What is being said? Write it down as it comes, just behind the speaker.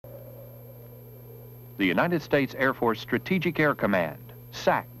the United States Air Force Strategic Air Command,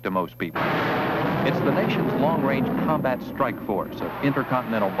 SAC to most people. It's the nation's long-range combat strike force of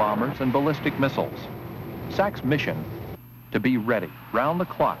intercontinental bombers and ballistic missiles. SAC's mission, to be ready, round the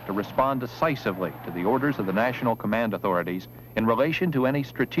clock, to respond decisively to the orders of the national command authorities in relation to any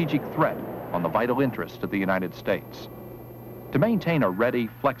strategic threat on the vital interests of the United States. To maintain a ready,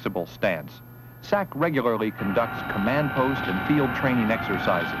 flexible stance, SAC regularly conducts command post and field training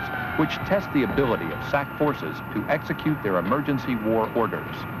exercises, which test the ability of SAC forces to execute their emergency war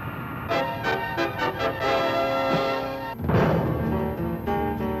orders.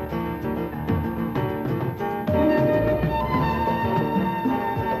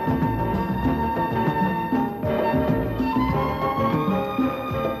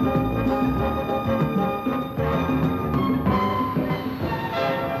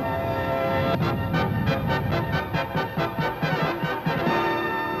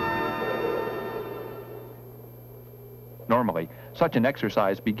 Normally, such an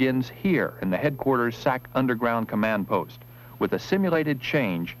exercise begins here in the headquarters SAC Underground Command Post with a simulated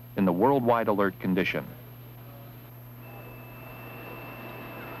change in the worldwide alert condition.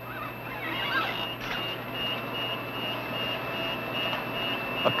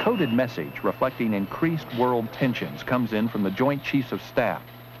 A coded message reflecting increased world tensions comes in from the Joint Chiefs of Staff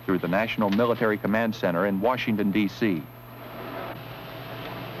through the National Military Command Center in Washington, D.C.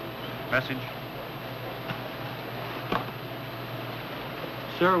 Message.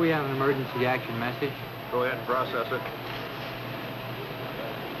 Sir, we have an emergency action message. Go ahead and process it.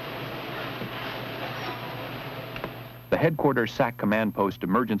 The headquarters SAC Command Post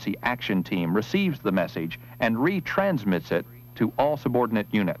Emergency Action Team receives the message and retransmits it to all subordinate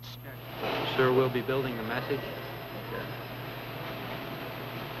units. Sir, we'll be building the message.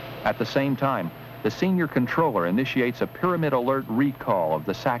 At the same time, the senior controller initiates a pyramid alert recall of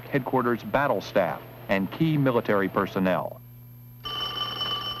the SAC headquarters battle staff and key military personnel.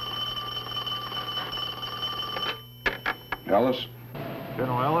 Ellis?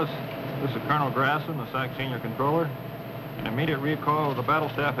 General Ellis, this is Colonel Grasson, the SAC Senior Controller. An immediate recall of the battle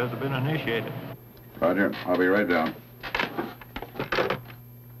staff has been initiated. Roger, I'll be right down.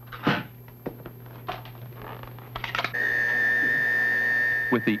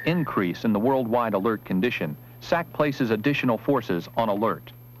 With the increase in the worldwide alert condition, SAC places additional forces on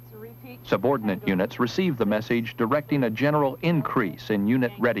alert. Subordinate units receive the message directing a general increase in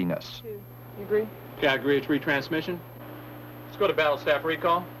unit readiness. You agree? Yeah, I agree. It's retransmission. Let's go to battle staff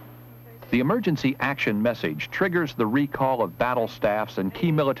recall. The emergency action message triggers the recall of battle staffs and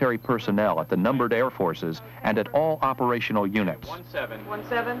key military personnel at the numbered air forces and at all operational units. 17.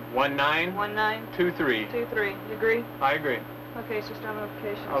 17. 19. 19. 23. 23. You agree? I agree. Okay, so start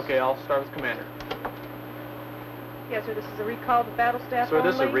notifications. Okay, I'll start with commander. Yes, sir, this is a recall of the battle staff Sir, only.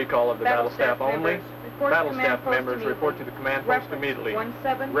 this is a recall of the battle staff only. Battle staff members immediately. report to the command post Reference immediately.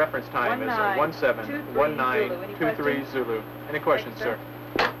 17. Reference time is 171923 Zulu. Any questions, sir?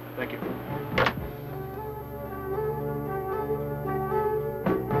 Thank you.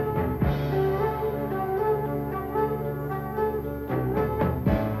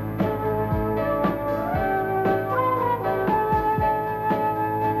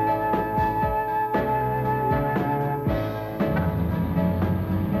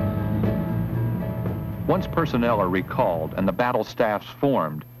 Once personnel are recalled and the battle staffs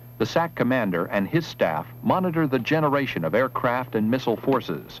formed, the SAC commander and his staff monitor the generation of aircraft and missile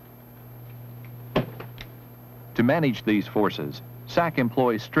forces. To manage these forces, SAC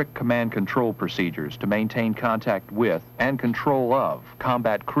employs strict command control procedures to maintain contact with and control of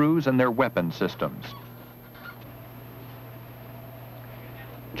combat crews and their weapon systems.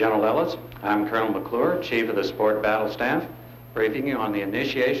 General Ellis, I'm Colonel McClure, Chief of the Support Battle Staff, briefing you on the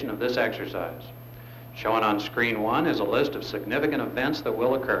initiation of this exercise. Shown on screen 1 is a list of significant events that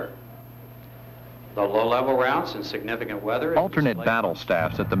will occur. The low-level routes and significant weather... Alternate battle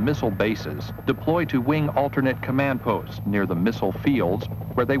staffs at the missile bases deploy to wing alternate command posts near the missile fields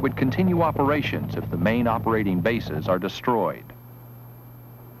where they would continue operations if the main operating bases are destroyed.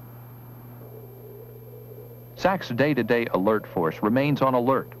 SAC's day-to-day alert force remains on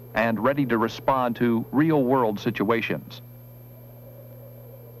alert and ready to respond to real-world situations.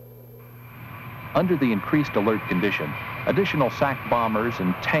 Under the increased alert condition, additional SAC bombers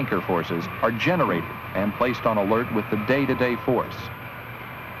and tanker forces are generated and placed on alert with the day-to-day force.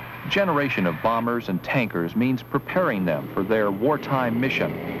 Generation of bombers and tankers means preparing them for their wartime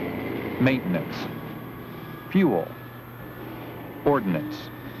mission, maintenance, fuel, ordnance,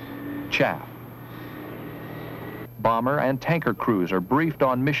 chaff. Bomber and tanker crews are briefed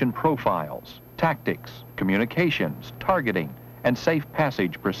on mission profiles, tactics, communications, targeting, and safe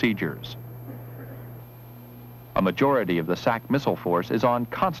passage procedures. A majority of the SAC missile force is on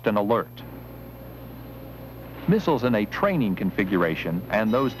constant alert. Missiles in a training configuration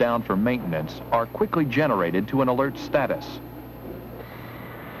and those down for maintenance are quickly generated to an alert status.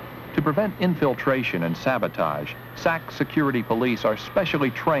 To prevent infiltration and sabotage, SAC security police are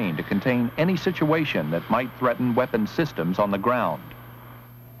specially trained to contain any situation that might threaten weapon systems on the ground.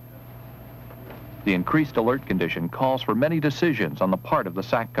 The increased alert condition calls for many decisions on the part of the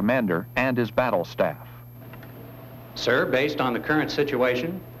SAC commander and his battle staff. Sir, based on the current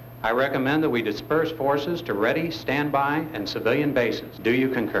situation, I recommend that we disperse forces to ready, standby, and civilian bases. Do you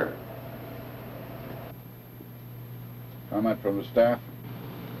concur? Comment from the staff?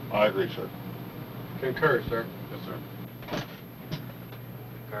 I agree, sir. Concur, sir. Yes, sir.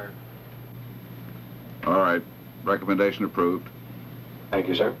 Concur. All right. Recommendation approved. Thank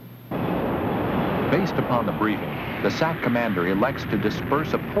you, sir. Based upon the briefing, the SAC commander elects to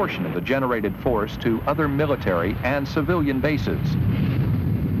disperse a portion of the generated force to other military and civilian bases.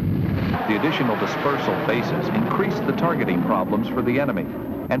 The additional dispersal bases increase the targeting problems for the enemy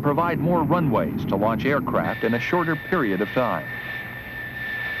and provide more runways to launch aircraft in a shorter period of time.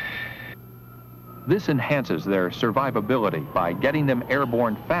 This enhances their survivability by getting them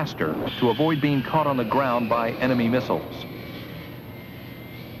airborne faster to avoid being caught on the ground by enemy missiles.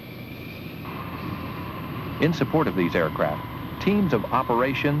 In support of these aircraft, teams of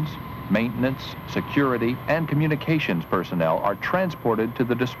operations, maintenance, security, and communications personnel are transported to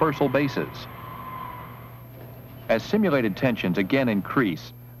the dispersal bases. As simulated tensions again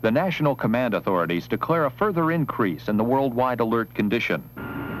increase, the national command authorities declare a further increase in the worldwide alert condition.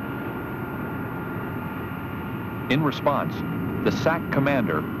 In response, the SAC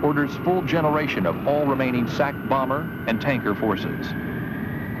commander orders full generation of all remaining SAC bomber and tanker forces.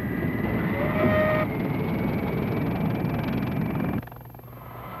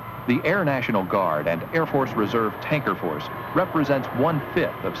 The Air National Guard and Air Force Reserve Tanker Force represents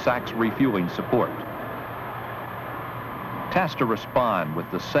 1/5 of SAC's refueling support. Tasked to respond with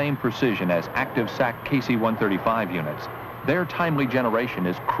the same precision as active SAC KC-135 units, their timely generation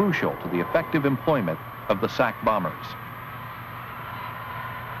is crucial to the effective employment of the SAC bombers.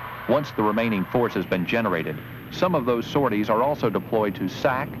 Once the remaining force has been generated, some of those sorties are also deployed to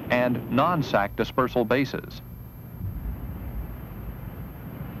SAC and non-SAC dispersal bases.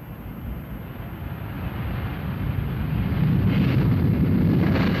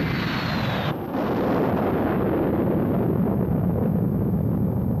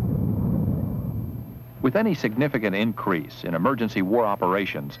 With any significant increase in emergency war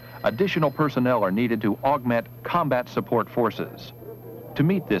operations, additional personnel are needed to augment combat support forces. To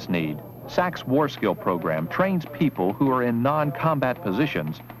meet this need, SAC's War Skill program trains people who are in non-combat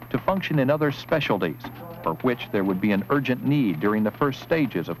positions to function in other specialties, for which there would be an urgent need during the first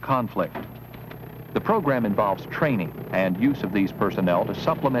stages of conflict. The program involves training and use of these personnel to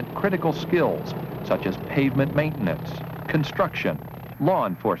supplement critical skills such as pavement maintenance, construction, law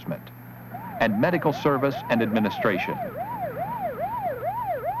enforcement, and medical service and administration.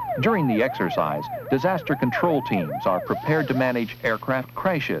 During the exercise, disaster control teams are prepared to manage aircraft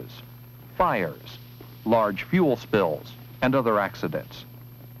crashes, fires, large fuel spills, and other accidents.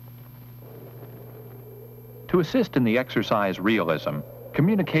 To assist in the exercise realism,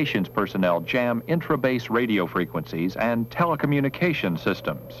 communications personnel jam intra-base radio frequencies and telecommunication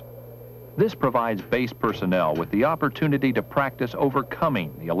systems. This provides base personnel with the opportunity to practice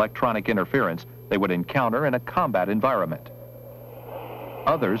overcoming the electronic interference they would encounter in a combat environment.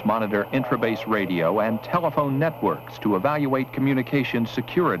 Others monitor intra-base radio and telephone networks to evaluate communication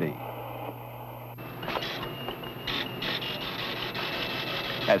security.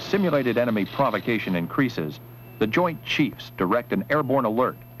 As simulated enemy provocation increases, the Joint Chiefs direct an airborne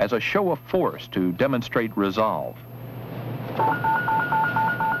alert as a show of force to demonstrate resolve.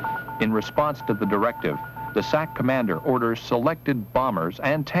 In response to the directive, the SAC commander orders selected bombers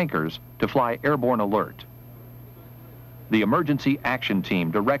and tankers to fly airborne alert. The emergency action team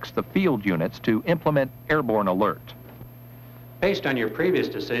directs the field units to implement airborne alert. Based on your previous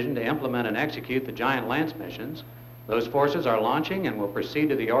decision to implement and execute the Giant Lance missions, those forces are launching and will proceed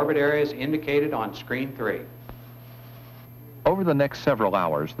to the orbit areas indicated on screen 3. Over the next several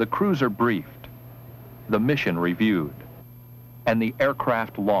hours, the crews are briefed, the mission reviewed, and the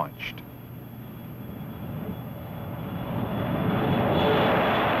aircraft launched.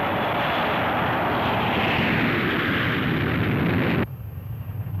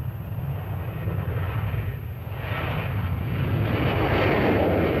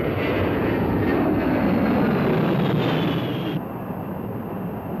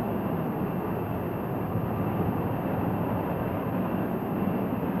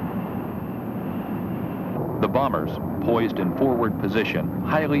 The bombers, poised in forward position,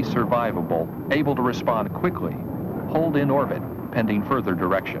 highly survivable, able to respond quickly, hold in orbit, pending further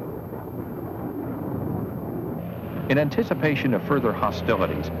direction. In anticipation of further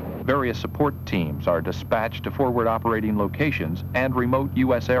hostilities, various support teams are dispatched to forward operating locations and remote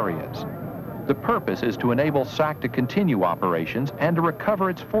U.S. areas. The purpose is to enable SAC to continue operations and to recover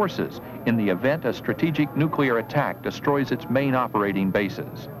its forces in the event a strategic nuclear attack destroys its main operating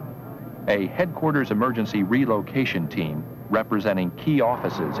bases. A headquarters emergency relocation team representing key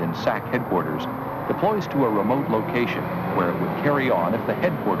offices in SAC headquarters deploys to a remote location where it would carry on if the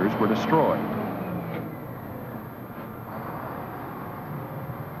headquarters were destroyed.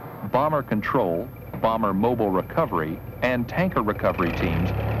 Bomber control, bomber mobile recovery, and tanker recovery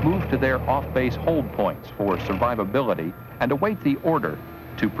teams move to their off-base hold points for survivability and await the order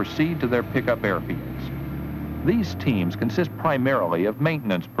to proceed to their pickup airfields. These teams consist primarily of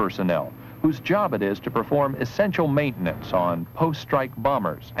maintenance personnel whose job it is to perform essential maintenance on post-strike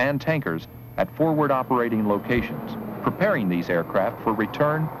bombers and tankers at forward operating locations, preparing these aircraft for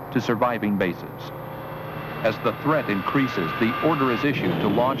return to surviving bases. As the threat increases, the order is issued to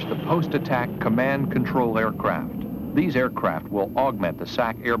launch the post-attack command control aircraft. These aircraft will augment the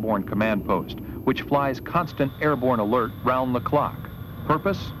SAC Airborne Command Post, which flies constant airborne alert round the clock.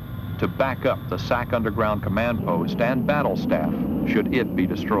 Purpose? To back up the SAC Underground Command Post and battle staff, should it be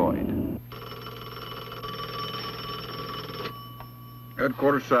destroyed.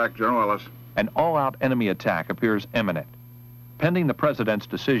 Headquarters SAC, General Ellis. An all-out enemy attack appears imminent. Pending the President's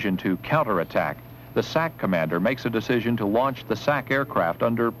decision to counterattack, the SAC commander makes a decision to launch the SAC aircraft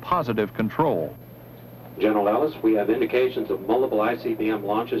under positive control. General Ellis, we have indications of multiple ICBM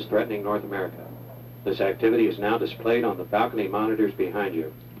launches threatening North America. This activity is now displayed on the balcony monitors behind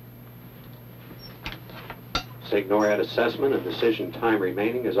you. SIGNORAD assessment and decision time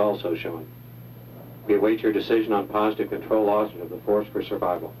remaining is also shown. We await your decision on positive control loss of the force for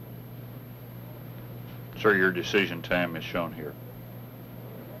survival. Sir, your decision time is shown here.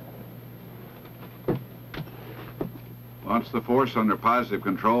 Launch the force under positive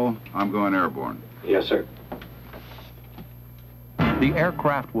control. I'm going airborne. Yes, sir. The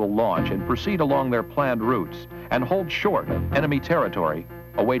aircraft will launch and proceed along their planned routes and hold short of enemy territory,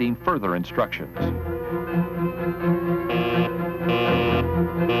 awaiting further instructions.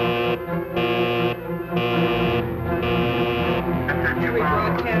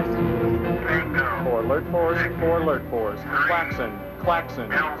 Rebroadcast. For alert force, klaxon, klaxon,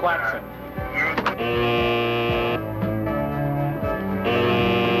 klaxon.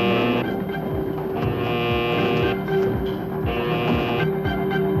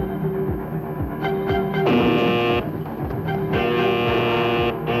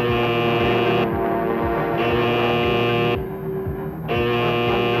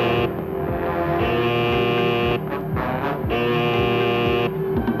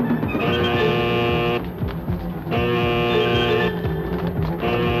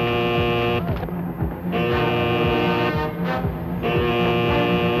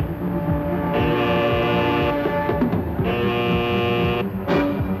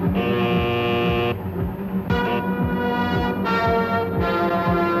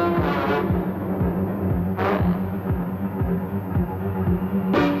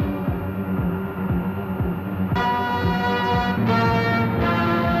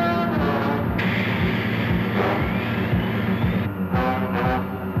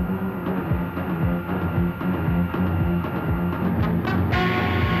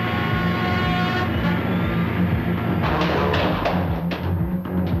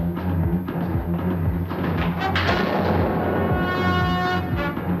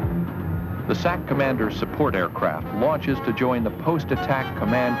 The SAC commander's support aircraft launches to join the post-attack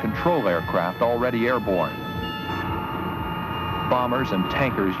command control aircraft already airborne. Bombers and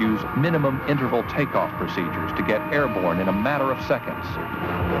tankers use minimum interval takeoff procedures to get airborne in a matter of seconds.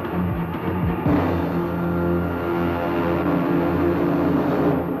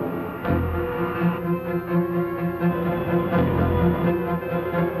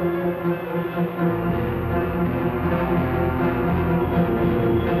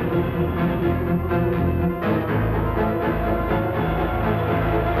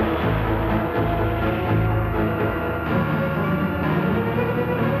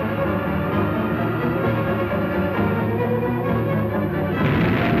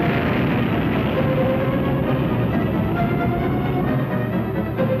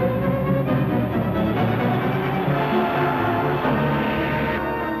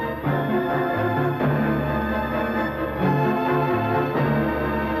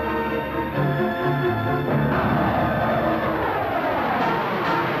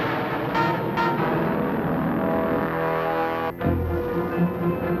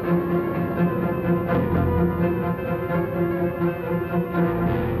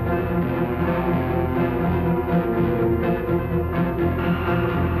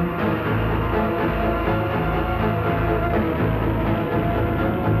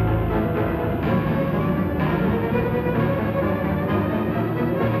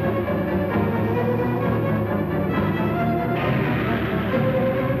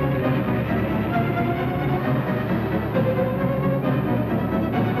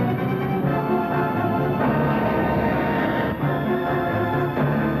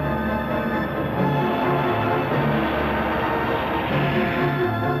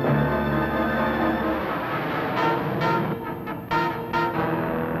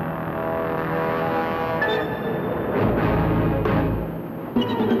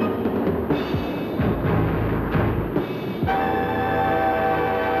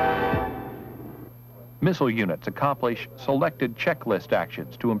 Missile units accomplish selected checklist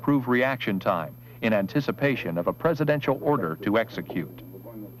actions to improve reaction time in anticipation of a presidential order to execute.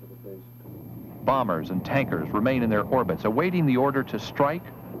 Bombers and tankers remain in their orbits, awaiting the order to strike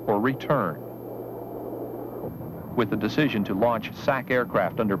or return. With the decision to launch SAC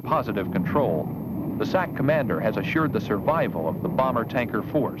aircraft under positive control, the SAC commander has assured the survival of the bomber-tanker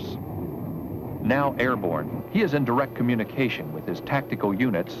force. Now airborne, he is in direct communication with his tactical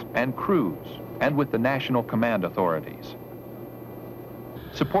units and crews, and with the national command authorities.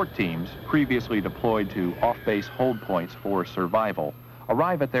 Support teams, previously deployed to off-base hold points for survival,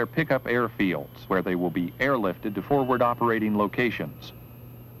 arrive at their pickup airfields, where they will be airlifted to forward operating locations.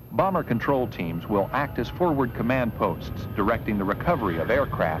 Bomber control teams will act as forward command posts, directing the recovery of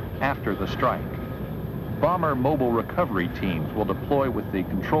aircraft after the strike. Bomber mobile recovery teams will deploy with the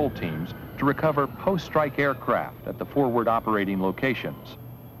control teams to recover post-strike aircraft at the forward operating locations.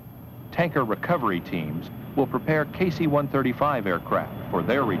 Tanker recovery teams will prepare KC-135 aircraft for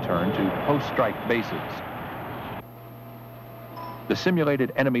their return to post-strike bases. The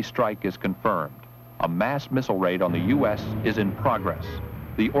simulated enemy strike is confirmed. A mass missile raid on the U.S. is in progress.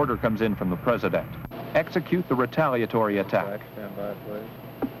 The order comes in from the President. Execute the retaliatory attack. Stand by, please.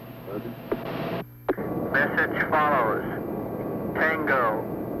 Message follows. Tango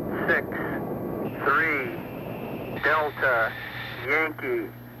 6 3 Delta Yankee.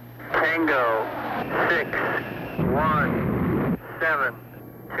 Tango 6 1 7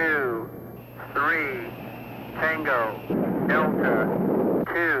 2 3 Tango Delta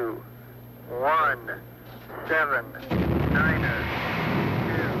 2 1 7 Niner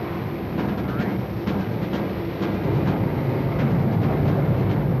 2 3.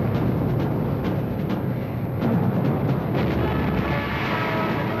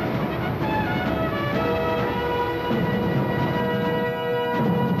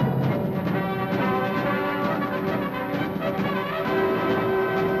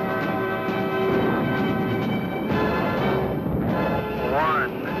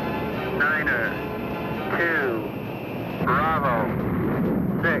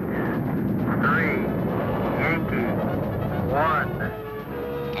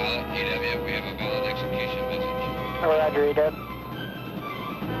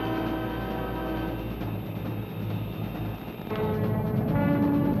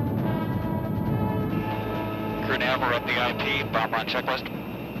 Checklist.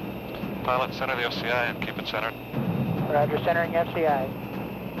 Pilot, center the FCI and keep it centered. Roger, centering FCI.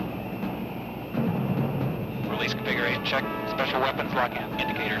 Release configuration check. Special weapons lock in.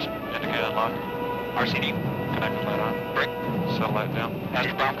 Indicators. Indicator lock. RCD. Connect light on. Brick. Satellite down.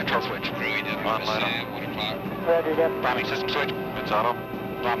 Master bomb control switch. On light on. 1 o'clock. Roger, Deb. Bombing system switch. It's auto.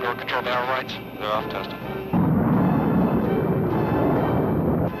 Bomb door control barrel rights. They're off tested.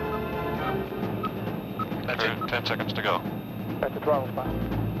 That's it. 10 seconds to go. That's a 12 spot.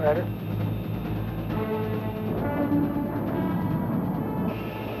 Roger.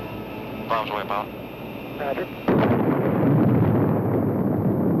 Bombs wipe out. Roger.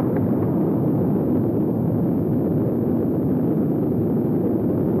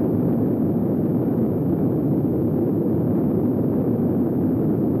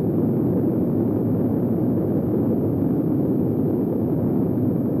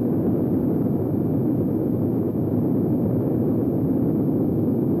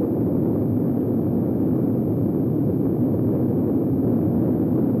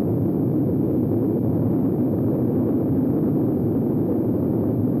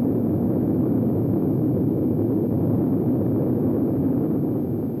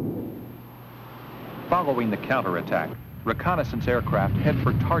 Following the counterattack, reconnaissance aircraft head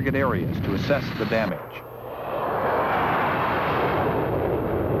for target areas to assess the damage.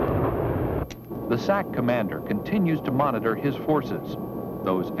 The SAC commander continues to monitor his forces,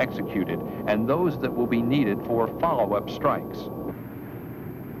 those executed and those that will be needed for follow-up strikes.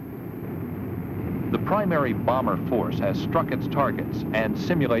 The primary bomber force has struck its targets and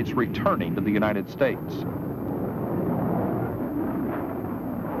simulates returning to the United States.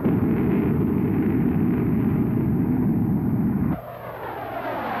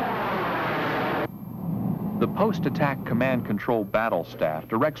 The post-attack command control battle staff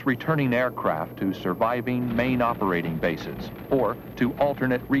directs returning aircraft to surviving main operating bases or to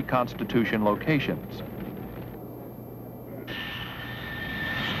alternate reconstitution locations.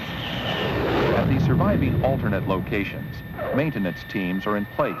 At the surviving alternate locations, maintenance teams are in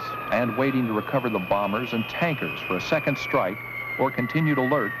place and waiting to recover the bombers and tankers for a second strike or continued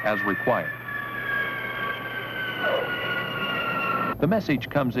alert as required. The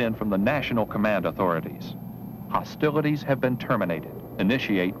message comes in from the national command authorities. Hostilities have been terminated.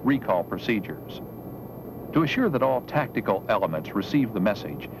 Initiate recall procedures. To assure that all tactical elements receive the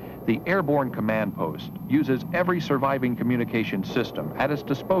message, the Airborne Command Post uses every surviving communication system at its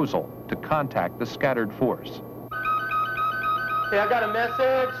disposal to contact the scattered force. Hey, I got a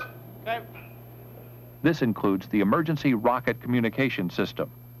message. Okay. This includes the Emergency Rocket Communication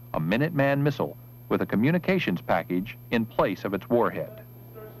System, a Minuteman missile with a communications package in place of its warhead.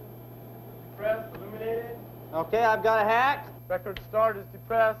 Depressed, illuminated. Okay, I've got a hack. Record start is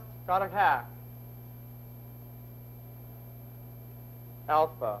depressed, got a hack.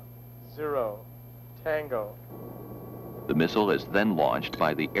 Alpha, 0, Tango. The missile is then launched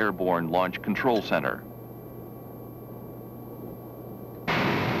by the Airborne Launch Control Center.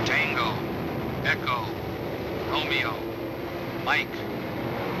 Tango, Echo, Romeo, Mike,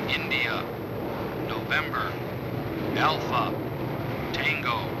 India, November, Alpha,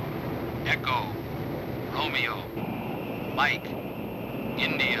 Tango, Echo, Romeo, Mike,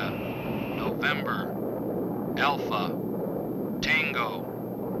 India, November, Alpha,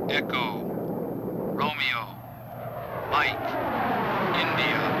 Tango, Echo, Romeo, Mike,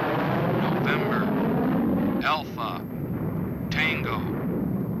 India, November, Alpha, Tango,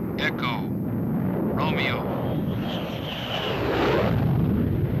 Echo, Romeo.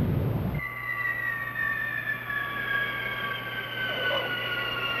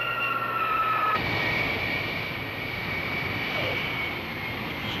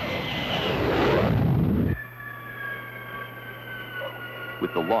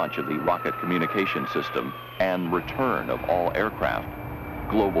 With the launch of the rocket communication system and return of all aircraft,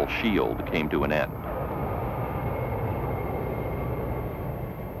 Global Shield came to an end.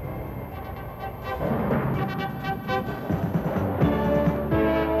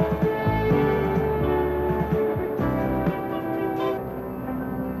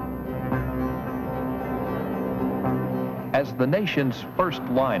 As the nation's first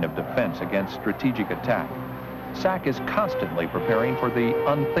line of defense against strategic attack, SAC is constantly preparing for the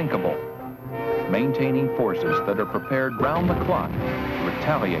unthinkable, maintaining forces that are prepared round the clock to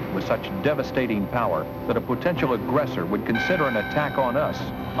retaliate with such devastating power that a potential aggressor would consider an attack on us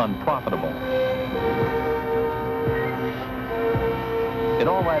unprofitable. It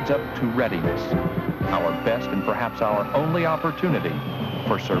all adds up to readiness, our best and perhaps our only opportunity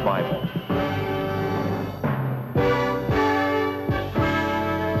for survival.